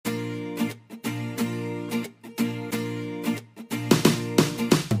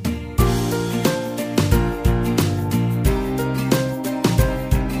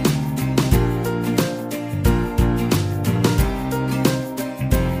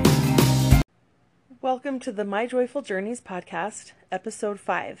welcome to the My Joyful Journeys podcast, episode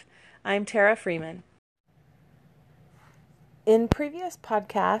 5. I'm Tara Freeman. In previous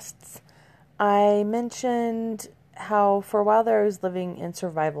podcasts, I mentioned how for a while there I was living in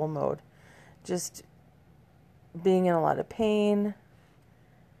survival mode, just being in a lot of pain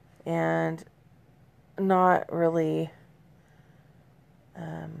and not really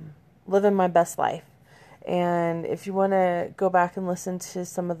living my best life. And if you want to go back and listen to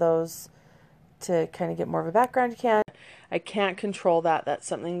some of those to kind of get more of a background, you can. I can't control that. That's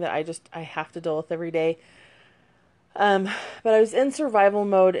something that I have to deal with every day. But I was in survival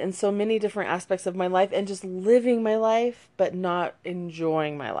mode in so many different aspects of my life and just living my life, but not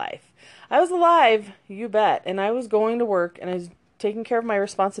enjoying my life. I was alive, you bet. And I was going to work and I was taking care of my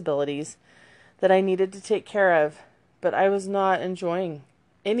responsibilities that I needed to take care of, but I was not enjoying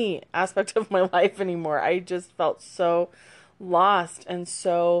any aspect of my life anymore. I just felt so lost and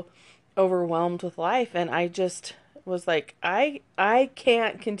so overwhelmed with life. And I just was like, I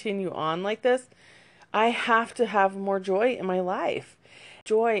can't continue on like this. I have to have more joy in my life,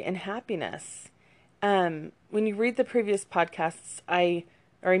 joy and happiness. When you read the previous podcasts,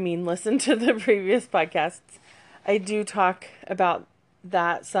 listen to the previous podcasts, I do talk about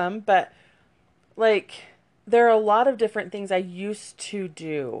that some, but there are a lot of different things I used to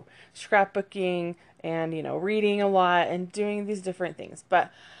do, scrapbooking and, reading a lot and doing these different things.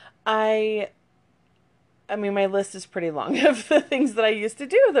 But my list is pretty long of the things that I used to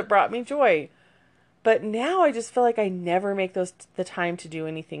do that brought me joy. But now I just feel like I never make the time to do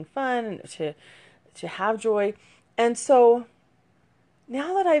anything fun and to have joy. And so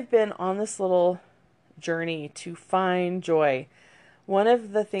now that I've been on this little journey to find joy, one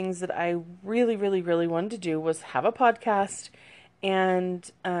of the things that I really, really, really wanted to do was have a podcast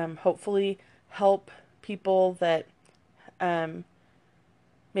and hopefully help people that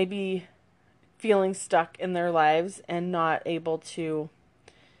maybe feeling stuck in their lives and not able to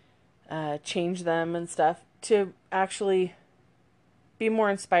change them and stuff, to actually be more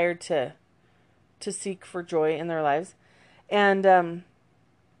inspired to seek for joy in their lives. And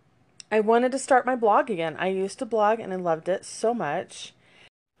I wanted to start my blog again. I used to blog and I loved it so much.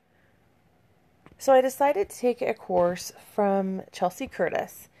 So I decided to take a course from Chelsea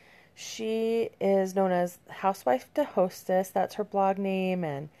Curtis. She is known as Housewife to Hostess. That's her blog name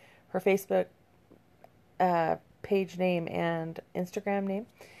and her Facebook page name and Instagram name.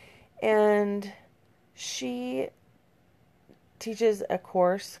 And she teaches a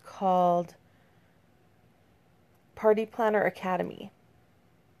course called Party Planner Academy,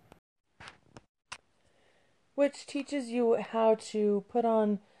 which teaches you how to put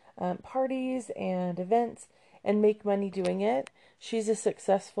on parties and events and make money doing it. She's a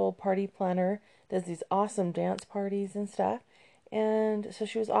successful party planner, does these awesome dance parties and stuff. And so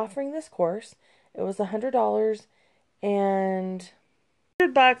she was offering this course. It was $100 and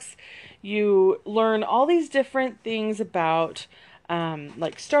 $100. You learn all these different things about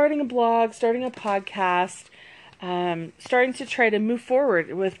starting a blog, starting a podcast, starting to try to move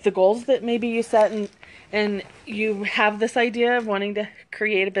forward with the goals that maybe you set, and you have this idea of wanting to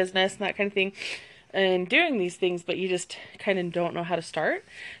create a business and that kind of thing and doing these things, but you just kind of don't know how to start.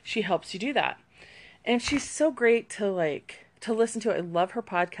 She helps you do that. And she's so great to listen to. I love her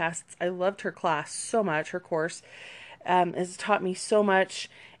podcasts. I loved her class so much. Her course has taught me so much,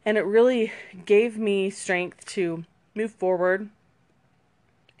 and it really gave me strength to move forward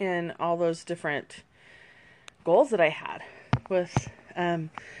in all those different goals that I had with the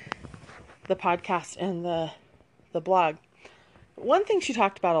podcast and the blog. One thing she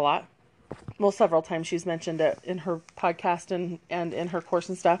talked about a lot, well, several times she's mentioned it in her podcast and in her course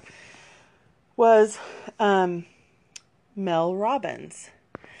and stuff, was Mel Robbins.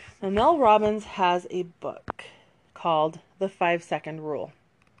 Now, Mel Robbins has a book called The 5-Second Rule.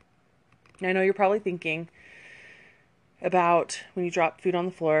 Now, I know you're probably thinking about when you drop food on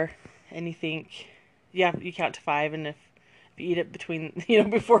the floor and you think, yeah, you count to 5, and if you eat it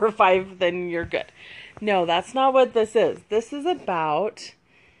before 5, then you're good. No, that's not what this is. This is about,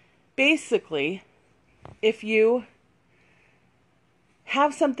 basically, if you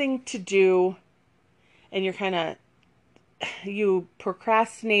have something to do and you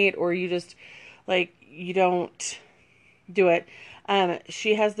procrastinate, or you just you don't do it.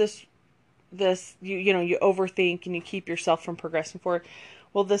 She has this you overthink and you keep yourself from progressing forward.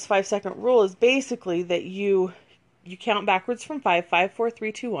 Well, this 5-second rule is basically that you count backwards from 5, 5, 4,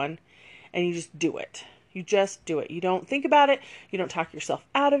 3, 2, 1, and you just do it. You just do it. You don't think about it. You don't talk yourself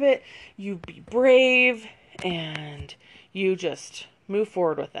out of it. You be brave and you just move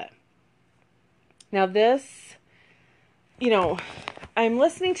forward with it. Now, this I'm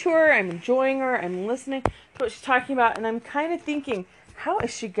listening to her, I'm enjoying her, I'm listening to what she's talking about, and I'm kind of thinking, how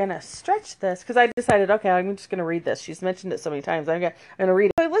is she going to stretch this? Because I decided, okay, I'm just going to read this. She's mentioned it so many times. I'm going to read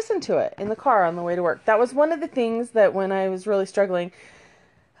it. So I listened to it in the car on the way to work. That was one of the things that when I was really struggling,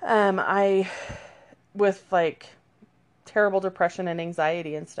 with like terrible depression and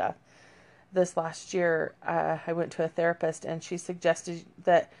anxiety and stuff, this last year, I went to a therapist and she suggested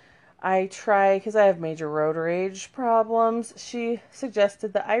that I try, because I have major road rage problems, she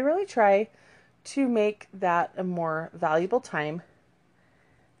suggested that I really try to make that a more valuable time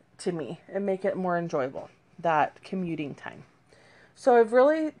to me and make it more enjoyable, that commuting time. So I've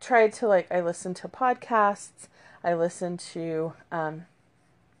really tried to, I listen to podcasts, I listen to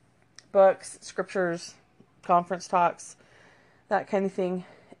books, scriptures, conference talks, that kind of thing.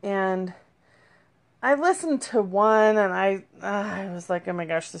 And I listened to one and I was like, oh my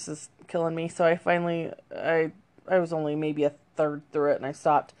gosh, this is killing me. So I finally, I was only maybe a third through it and I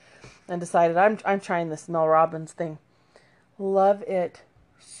stopped and decided I'm trying this Mel Robbins thing. Love it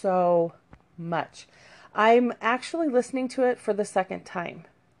so much. I'm actually listening to it for the second time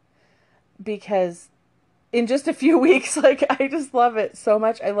because in just a few weeks, I just love it so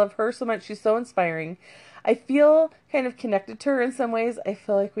much. I love her so much. She's so inspiring. I feel kind of connected to her in some ways. I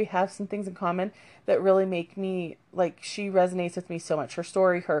feel like we have some things in common that really make me, she resonates with me so much. Her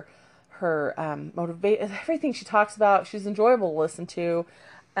story, her motivation, everything she talks about, she's enjoyable to listen to.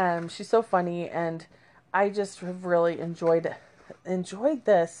 She's so funny, and I just have really enjoyed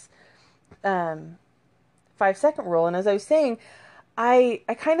this 5-second rule. And as I was saying, I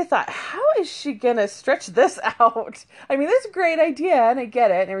kind of thought, how is she going to stretch this out? I mean, that's a great idea, and I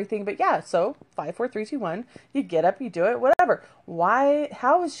get it and everything, but yeah, so 5, 4, 3, 2, 1, you get up, you do it, whatever.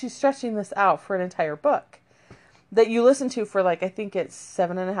 How is she stretching this out for an entire book that you listen to for I think it's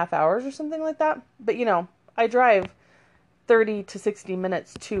 7.5 hours or something like that? But I drive 30 to 60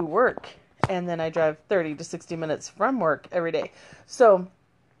 minutes to work, and then I drive 30 to 60 minutes from work every day. So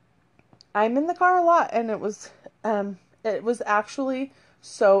I'm in the car a lot, and it was actually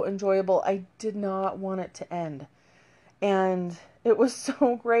so enjoyable. I did not want it to end. And it was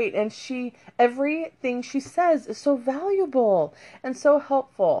so great. And everything she says is so valuable and so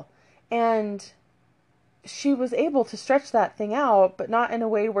helpful. And she was able to stretch that thing out, but not in a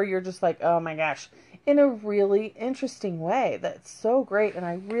way where you're just like, oh my gosh, in a really interesting way. That's so great. And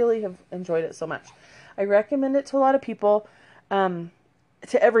I really have enjoyed it so much. I recommend it to a lot of people, to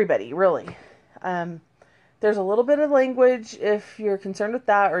everybody, really. There's a little bit of language if you're concerned with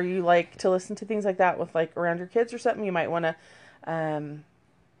that, or you like to listen to things like that with around your kids or something. You might want to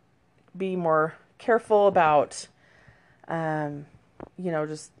be more careful about,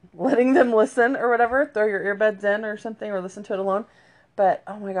 just letting them listen or whatever. Throw your earbuds in or something, or listen to it alone. But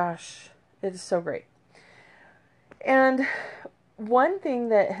oh my gosh, it is so great. And one thing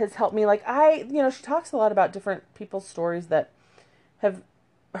that has helped me, she talks a lot about different people's stories that have.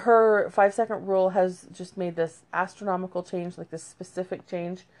 Her 5-second rule has just made this astronomical change, this specific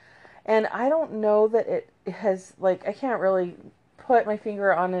change. And I don't know that it has, I can't really put my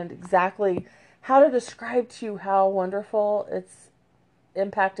finger on it exactly how to describe to you how wonderful it's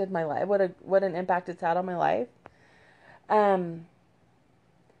impacted my life, what an impact it's had on my life.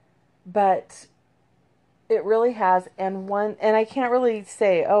 But it really has. And I can't really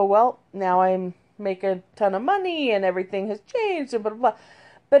say, oh, well, now I'm making a ton of money and everything has changed and blah, blah, blah.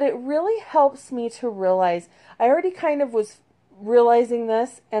 But it really helps me to realize, I already kind of was realizing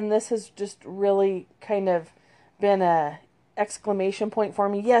this, and this has just really kind of been a exclamation point for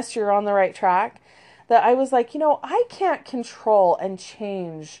me. Yes, you're on the right track. That I was like, I can't control and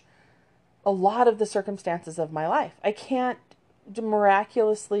change a lot of the circumstances of my life. I can't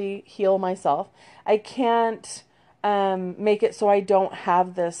miraculously heal myself. I can't make it so I don't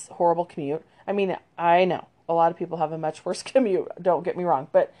have this horrible commute. I mean, I know a lot of people have a much worse commute, don't get me wrong,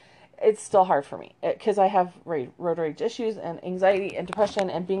 but it's still hard for me because I have road rage issues and anxiety and depression,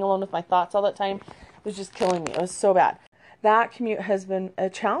 and being alone with my thoughts all that time was just killing me. It was so bad. That commute has been a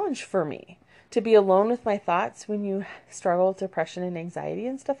challenge for me, to be alone with my thoughts when you struggle with depression and anxiety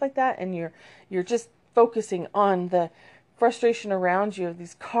and stuff like that, and you're just focusing on the frustration around you of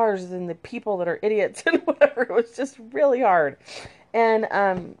these cars and the people that are idiots and whatever. It was just really hard. And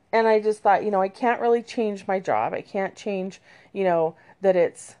I just thought, I can't really change my job. I can't change, that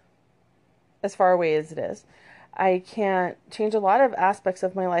it's as far away as it is. I can't change a lot of aspects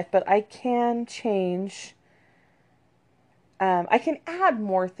of my life, but I can change, I can add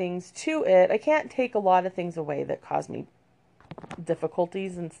more things to it. I can't take a lot of things away that cause me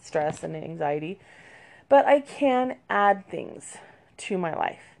difficulties and stress and anxiety, but I can add things to my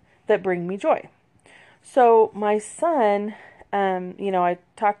life that bring me joy. So my son, I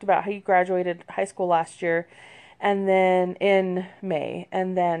talked about how he graduated high school last year, and then in May,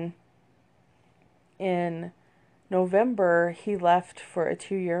 and then in November, he left for a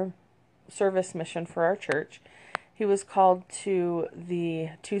 2-year service mission for our church. He was called to the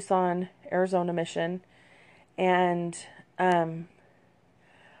Tucson, Arizona mission. And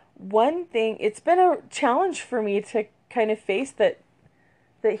one thing, it's been a challenge for me to kind of face that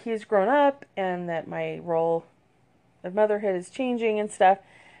he's grown up and that my role of motherhood is changing and stuff.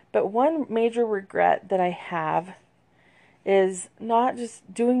 But one major regret that I have is not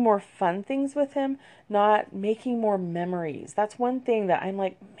just doing more fun things with him, not making more memories. That's one thing that I'm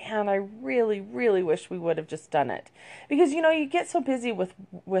like, man, I really, really wish we would have just done it. Because, you get so busy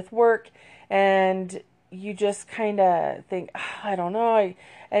with work, and you just kind of think, I don't know.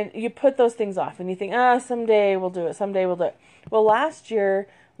 And you put those things off, and you think, someday we'll do it. Someday we'll do it. Well, last year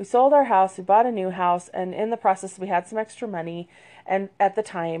we sold our house, we bought a new house, and in the process we had some extra money and at the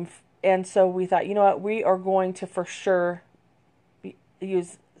time. And so we thought, you know what, we are going to for sure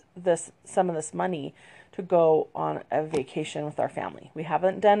use some of this money to go on a vacation with our family. We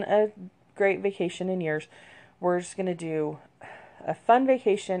haven't done a great vacation in years. We're just going to do a fun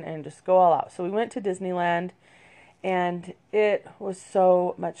vacation and just go all out. So we went to Disneyland, and it was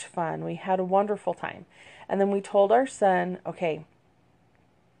so much fun. We had a wonderful time. And then we told our son, okay,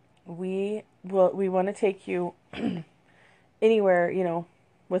 we want to take you anywhere,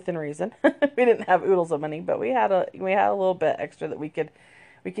 within reason. We didn't have oodles of money, but we had a little bit extra that we could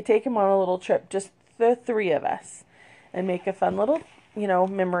take him on a little trip, just the three of us, and make a fun little,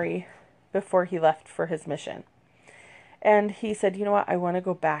 memory before he left for his mission. And he said, you know what, I want to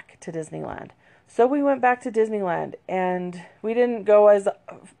go back to Disneyland. So we went back to Disneyland, and we didn't go as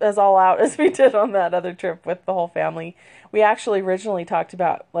all out as we did on that other trip with the whole family. We actually originally talked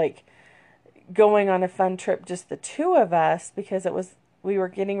about going on a fun trip, just the two of us, because we were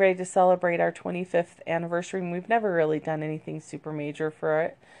getting ready to celebrate our 25th anniversary, and we've never really done anything super major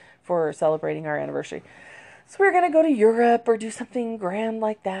for celebrating our anniversary. So we were going to go to Europe or do something grand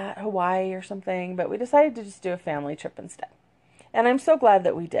like that, Hawaii or something, but we decided to just do a family trip instead. And I'm so glad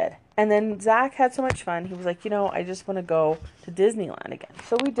that we did. And then Zach had so much fun. He was like, I just want to go to Disneyland again.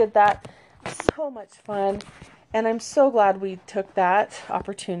 So we did that. So much fun. And I'm so glad we took that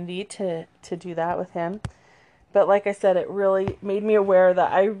opportunity to do that with him. But like I said, it really made me aware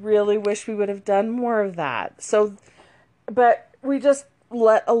that I really wish we would have done more of that. But we just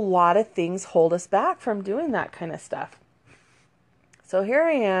let a lot of things hold us back from doing that kind of stuff. So here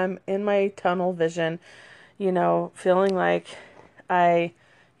I am in my tunnel vision, feeling like life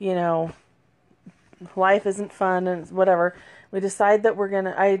isn't fun and whatever. We decide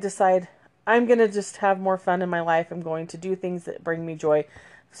that I'm going to just have more fun in my life. I'm going to do things that bring me joy.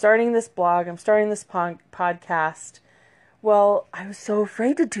 Starting this blog, I'm starting this podcast. Well, I was so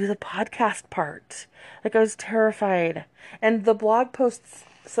afraid to do the podcast part. I was terrified. And the blog posts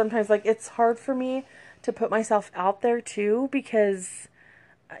sometimes, it's hard for me to put myself out there too, because,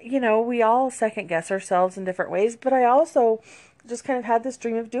 we all second guess ourselves in different ways. But I also just kind of had this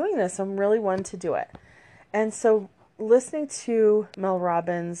dream of doing this. I'm really wanting to do it. And so listening to Mel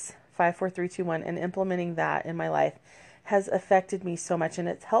Robbins' 5-4-3-2-1 and implementing that in my life has affected me so much, and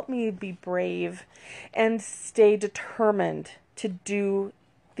it's helped me be brave and stay determined to do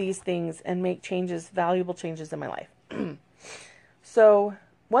these things and make valuable changes in my life. So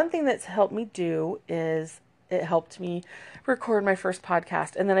one thing that's helped me do is it helped me record my first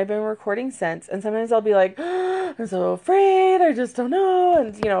podcast, and then I've been recording since, and sometimes I'll be like, I'm so afraid, I just don't know,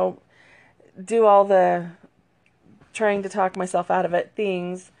 and do all the trying to talk myself out of it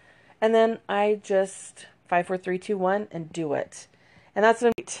things, and then I just 5-4-3-2-1 and do it. And that's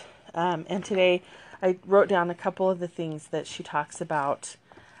what and today I wrote down a couple of the things that she talks about,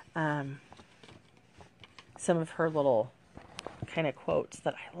 some of her little kind of quotes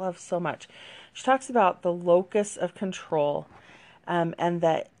that I love so much. She talks about the locus of control, and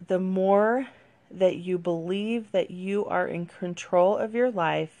that the more that you believe that you are in control of your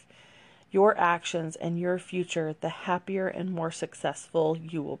life, your actions, and your future, the happier and more successful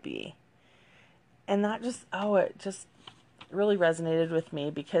you will be. And that it just really resonated with me,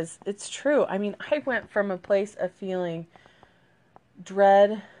 because it's true. I mean, I went from a place of feeling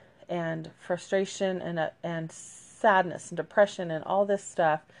dread and frustration and sadness and depression and all this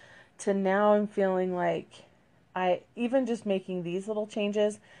stuff to now I'm feeling like even just making these little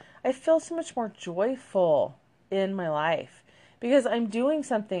changes, I feel so much more joyful in my life, because I'm doing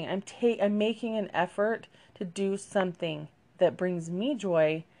something. I'm making an effort to do something that brings me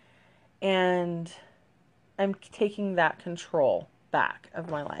joy, and I'm taking that control back of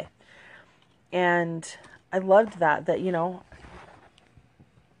my life. And I loved that, you know,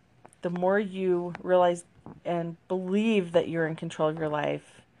 the more you realize and believe that you're in control of your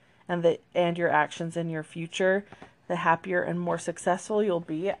life and your actions and your future, the happier and more successful you'll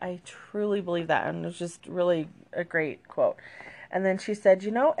be. I truly believe that. And it was just really a great quote. And then she said,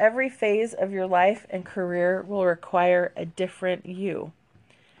 you know, every phase of your life and career will require a different you.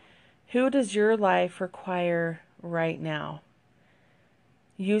 Who does your life require right now?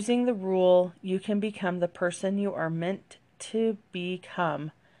 Using the rule, you can become the person you are meant to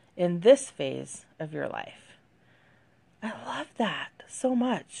become in this phase of your life. I love that so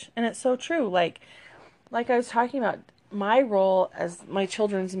much. And it's so true. Like I was talking about, my role as my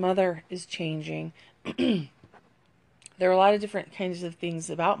children's mother is changing. There are a lot of different kinds of things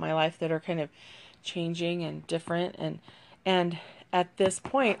about my life that are kind of changing and different. And at this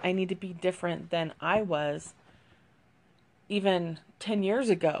point, I need to be different than I was even 10 years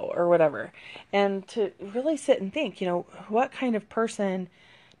ago or whatever. And to really sit and think, you know, what kind of person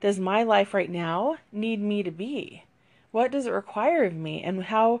does my life right now need me to be? What does it require of me? And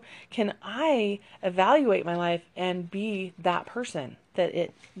how can I evaluate my life and be that person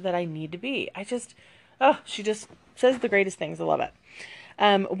that I need to be? She just says the greatest things. I love it.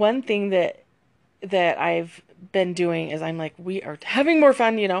 One thing that I've been doing is I'm like, we are having more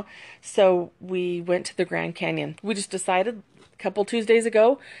fun, you know. So we went to the Grand Canyon. We just decided a couple Tuesdays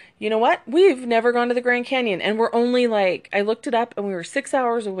ago, you know what? We've never gone to the Grand Canyon. And we're only like, I looked it up and we were 6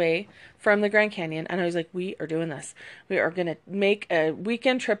 hours away from the Grand Canyon. And I was like, we are doing this. We are going to make a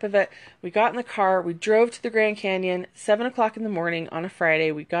weekend trip of it. We got in the car. We drove to the Grand Canyon, 7 o'clock in the morning on a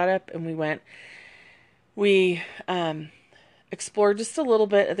Friday. We got up and we went. We explored just a little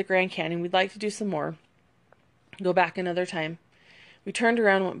bit of the Grand Canyon. We'd like to do some more. Go back another time. We turned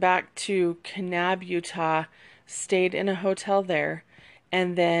around, went back to Kanab, Utah, stayed in a hotel there,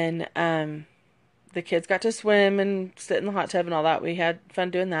 and then the kids got to swim and sit in the hot tub and all that. We had fun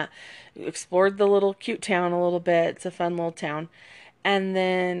doing that. We explored the little cute town a little bit. It's a fun little town. And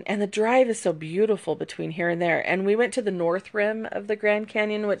the drive is so beautiful between here and there. And we went to the north rim of the Grand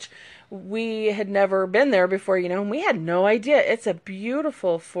Canyon, which we had never been there before, you know, and we had no idea. It's a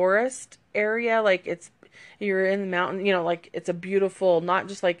beautiful forest area. Like you're in the mountain, you know, like it's a beautiful, not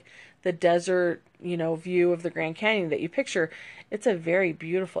just like the desert, you know, view of the Grand Canyon that you picture. It's a very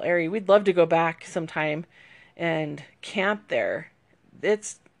beautiful area. We'd love to go back sometime and camp there.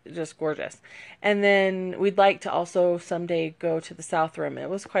 It's just gorgeous. And then we'd like to also someday go to the South Rim. It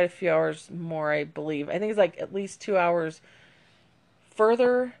was quite a few hours more, I believe. I think it's like at least 2 hours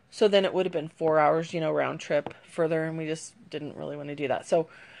further. So then it would have been 4 hours, you know, round trip further. And we just didn't really want to do that. So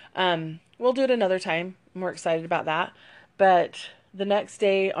we'll do it another time. I'm more excited about that. But the next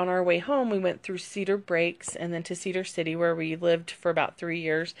day on our way home, we went through Cedar Breaks and then to Cedar City, where we lived for about 3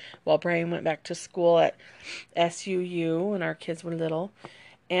 years while Brian went back to school at SUU when our kids were little.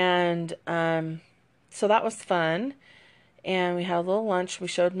 And so that was fun. And we had a little lunch. We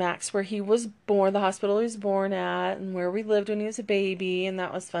showed Max where he was born, the hospital he was born at, and where we lived when he was a baby, and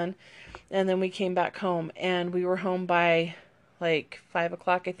that was fun. And then we came back home, and we were home by like 5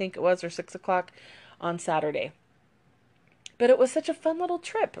 o'clock, I think it was, or 6 o'clock on Saturday. But it was such a fun little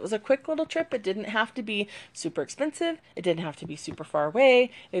trip. It was a quick little trip. It didn't have to be super expensive. It didn't have to be super far away.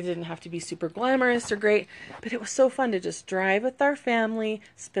 It didn't have to be super glamorous or great. But it was so fun to just drive with our family,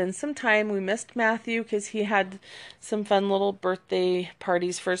 spend some time. We missed Matthew because he had some fun little birthday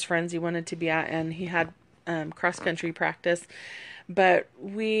parties for his friends he wanted to be at, and he had cross-country practice. But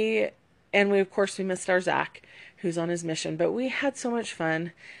we of course, we missed our Zach, who's on his mission. But we had so much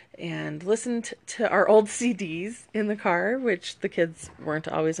fun and listened to our old CDs in the car, which the kids weren't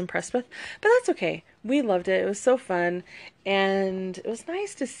always impressed with. But that's okay. We loved it. It was so fun. And it was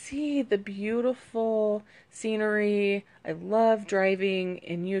nice to see the beautiful scenery. I love driving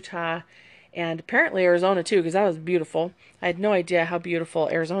in Utah. And apparently Arizona too, because that was beautiful. I had no idea how beautiful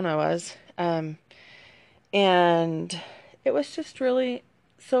Arizona was. And it was just really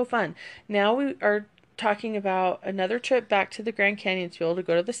so fun. Now we are talking about another trip back to the Grand Canyon to be able to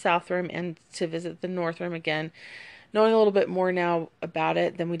go to the South Rim and to visit the North Rim again. Knowing a little bit more now about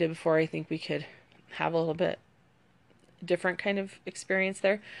it than we did before, I think we could have a little bit different kind of experience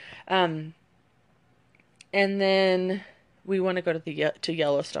there. And then we want to go to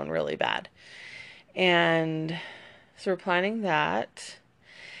Yellowstone really bad. And so we're planning that.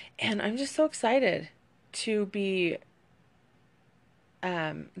 And I'm just so excited to be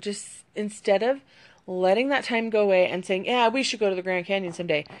just instead of letting that time go away and saying, yeah, we should go to the Grand Canyon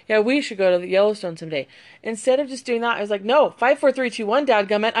someday. Yeah, we should go to the Yellowstone someday. Instead of just doing that, I was like, no, 5, 4, 3, 2, 1,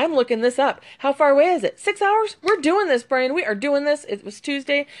 dadgummit, I'm looking this up. How far away is it? 6 hours? We're doing this, Brian. We are doing this. It was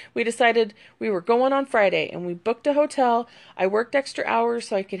Tuesday. We decided we were going on Friday, and we booked a hotel. I worked extra hours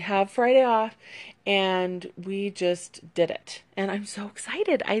so I could have Friday off, and we just did it. And I'm so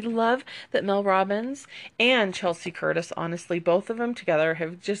excited. I love that Mel Robbins and Chelsea Curtis, honestly, both of them together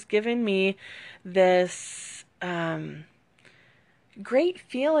have just given me this great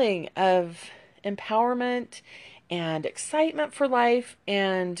feeling of empowerment and excitement for life,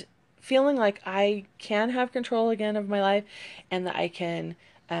 and feeling like I can have control again of my life, and that I can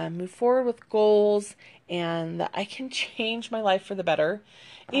move forward with goals, and that I can change my life for the better,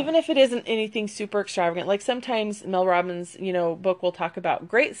 even if it isn't anything super extravagant. Like sometimes Mel Robbins, book will talk about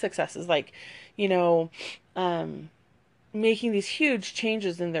great successes, like, making these huge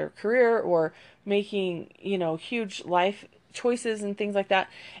changes in their career, or making, huge life choices and things like that.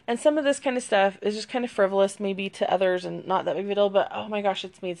 And some of this kind of stuff is just kind of frivolous maybe to others and not that big of a deal, but oh my gosh,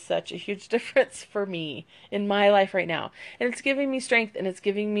 it's made such a huge difference for me in my life right now. And it's giving me strength, and it's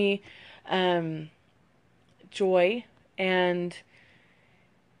giving me joy and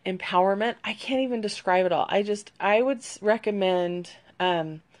empowerment. I can't even describe it all. I would recommend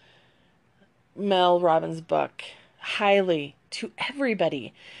Mel Robbins' book highly to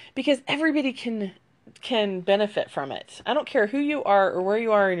everybody, because everybody can benefit from it. I don't care who you are or where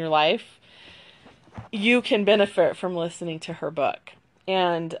you are in your life. You can benefit from listening to her book.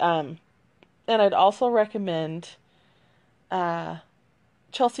 And I'd also recommend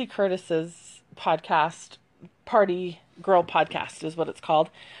Chelsea Curtis's podcast, Party Girl Podcast is what it's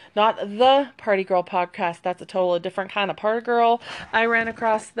called. Not the Party Girl Podcast. That's a totally different kind of party girl. I ran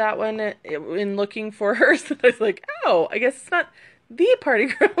across that one in looking for her. So I was like, oh, I guess it's not the Party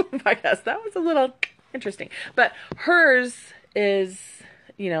Girl Podcast. That was a little interesting. But hers is,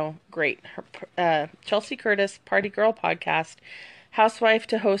 great. Her, Chelsea Curtis, Party Girl Podcast, Housewife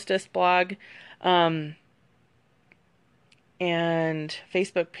to Hostess blog, and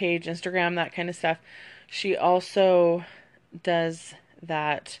Facebook page, Instagram, that kind of stuff. She also does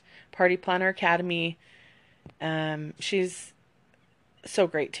that Party Planner Academy. She's so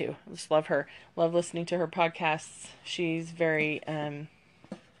great too. I just love her. Love listening to her podcasts. She's very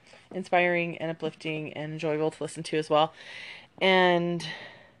inspiring and uplifting and enjoyable to listen to as well. And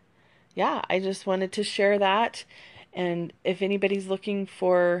yeah, I just wanted to share that. And if anybody's looking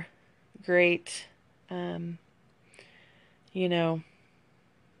for great,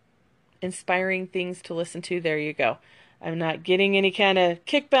 inspiring things to listen to, there you go. I'm not getting any kind of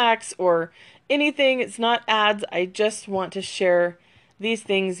kickbacks or anything. It's not ads. I just want to share these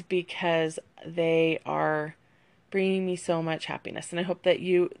things because they are bringing me so much happiness, and I hope that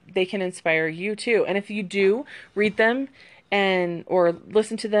they can inspire you too. And if you do read them or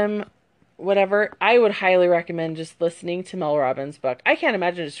listen to them, whatever, I would highly recommend just listening to Mel Robbins' book. I can't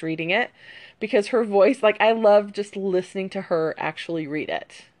imagine just reading it, because her voice, like, I love just listening to her actually read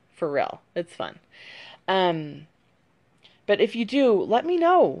it. For real. It's fun. But if you do, let me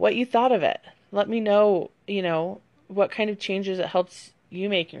know what you thought of it. Let me know, what kind of changes it helps you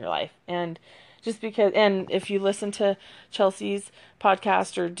make in your life. And if you listen to Chelsea's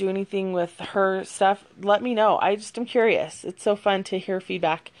podcast or do anything with her stuff, let me know. I just am curious. It's so fun to hear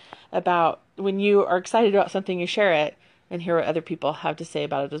feedback about when you are excited about something, you share it and hear what other people have to say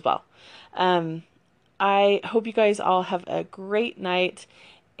about it as well. I hope you guys all have a great night,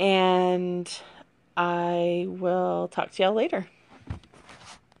 and I will talk to y'all later.